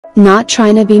Not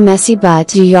trying to be messy, but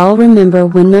do y'all remember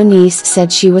when Moniece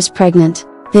said she was pregnant?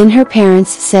 Then her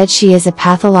parents said she is a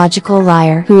pathological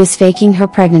liar who is faking her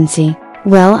pregnancy.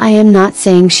 Well, I am not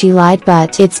saying she lied,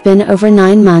 but it's been over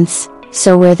 9 months,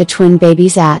 so where the twin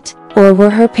babies at? Or were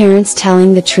her parents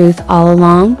telling the truth all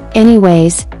along?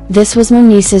 Anyways, this was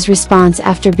Moniece's response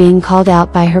after being called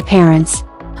out by her parents.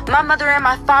 My mother and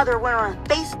my father went on a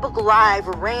Facebook Live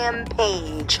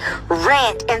rampage,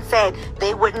 rant, and said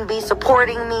they wouldn't be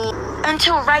supporting me.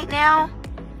 Until right now,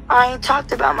 I ain't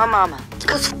talked about my mama.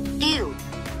 Cause you.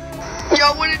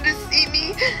 Y'all wanted to see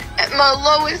me at my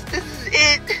lowest. This is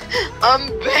it. I'm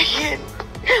begging.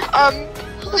 I'm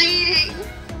pleading.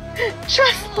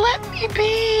 Just let me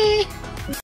be.